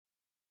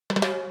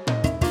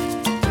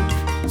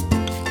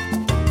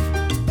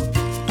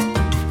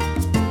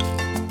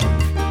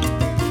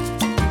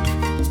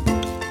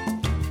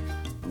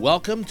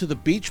Welcome to the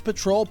Beach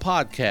Patrol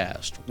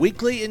Podcast,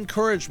 weekly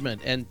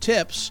encouragement and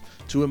tips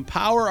to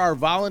empower our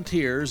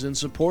volunteers in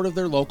support of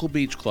their local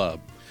beach club.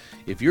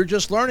 If you're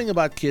just learning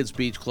about Kids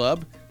Beach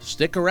Club,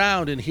 stick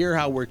around and hear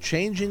how we're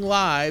changing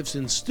lives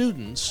in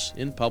students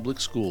in public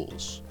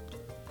schools.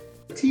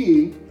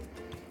 T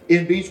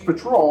in Beach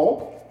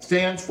Patrol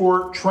stands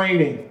for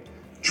training.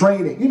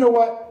 Training. You know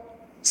what?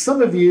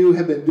 Some of you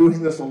have been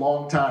doing this a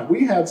long time.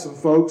 We have some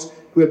folks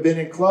who have been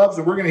in clubs,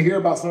 and we're going to hear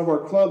about some of our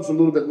clubs a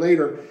little bit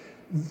later.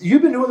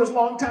 You've been doing this a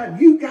long time.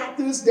 You got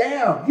this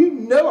down. You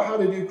know how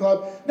to do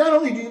club. Not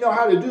only do you know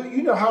how to do it,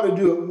 you know how to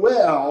do it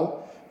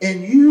well,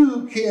 and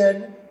you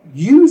can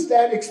use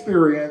that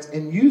experience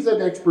and use that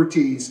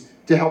expertise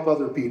to help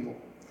other people.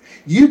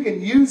 You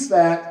can use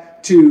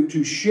that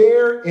to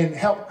share and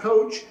help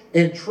coach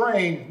and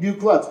train new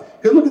clubs.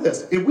 Because look at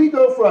this. If we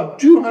go from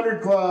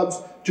 200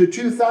 clubs to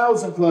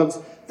 2,000 clubs,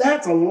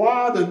 that's a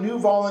lot of new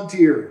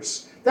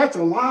volunteers. That's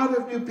a lot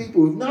of new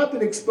people who've not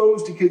been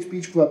exposed to Kids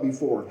Beach Club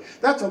before.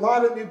 That's a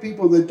lot of new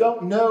people that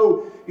don't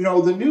know,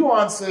 the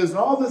nuances and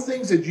all the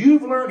things that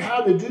you've learned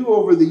how to do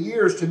over the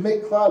years to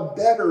make club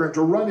better and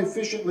to run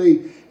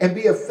efficiently and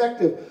be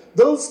effective.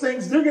 Those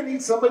things, they're going to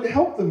need somebody to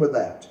help them with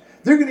that.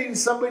 They're going to need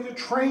somebody to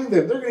train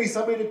them. They're going to need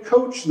somebody to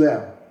coach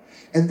them.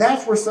 And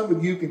that's where some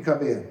of you can come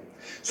in.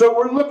 So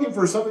we're looking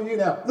for some of you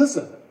now.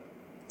 Listen,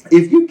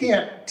 if you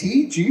can't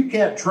teach, you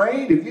can't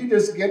train, if you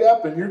just get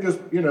up and you're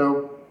just,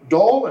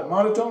 dull and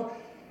monotone,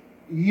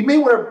 you may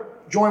want to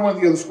join one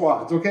of the other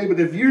squads, okay? But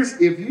if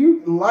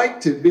you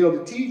like to be able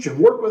to teach and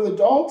work with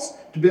adults,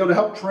 to be able to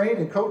help train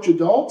and coach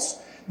adults,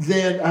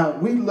 then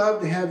we'd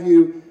love to have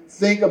you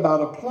think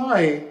about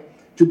applying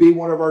to be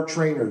one of our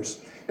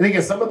trainers. And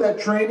again, some of that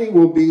training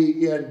will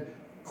be in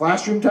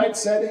classroom type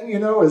setting,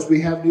 as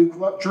we have new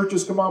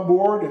churches come on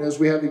board and as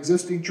we have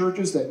existing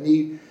churches that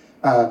need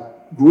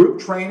group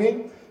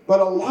training. But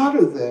a lot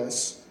of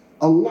this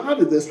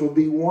will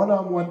be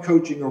one-on-one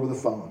coaching over the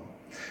phone.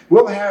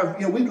 We'll have,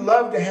 we'd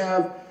love to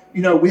have,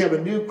 we have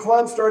a new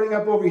club starting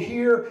up over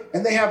here,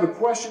 and they have a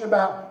question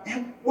about,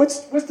 man, what's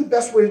the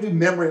best way to do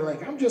memory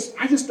link? I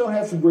just don't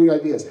have some great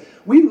ideas.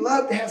 We'd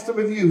love to have some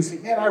of you who say,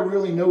 man, I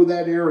really know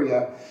that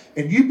area,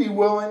 and you'd be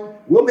willing,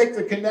 we'll make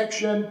the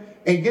connection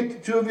and get the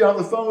two of you on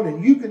the phone,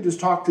 and you can just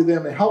talk to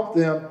them and help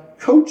them,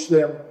 coach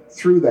them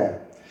through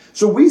that.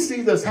 So we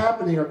see this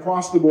happening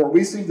across the board.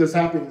 We see this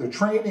happening, the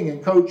training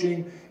and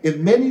coaching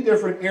in many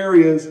different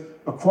areas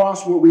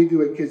across what we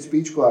do at Kids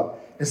Beach Club.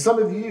 And some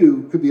of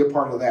you could be a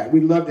part of that.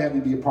 We'd love to have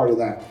you be a part of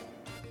that.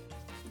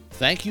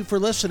 Thank you for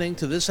listening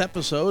to this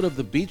episode of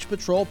the Beach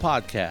Patrol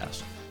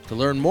Podcast. To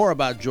learn more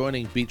about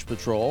joining Beach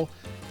Patrol,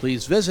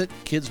 please visit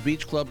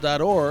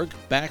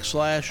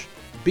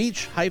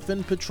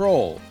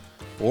kidsbeachclub.org/beach-patrol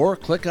or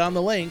click on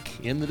the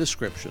link in the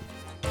description.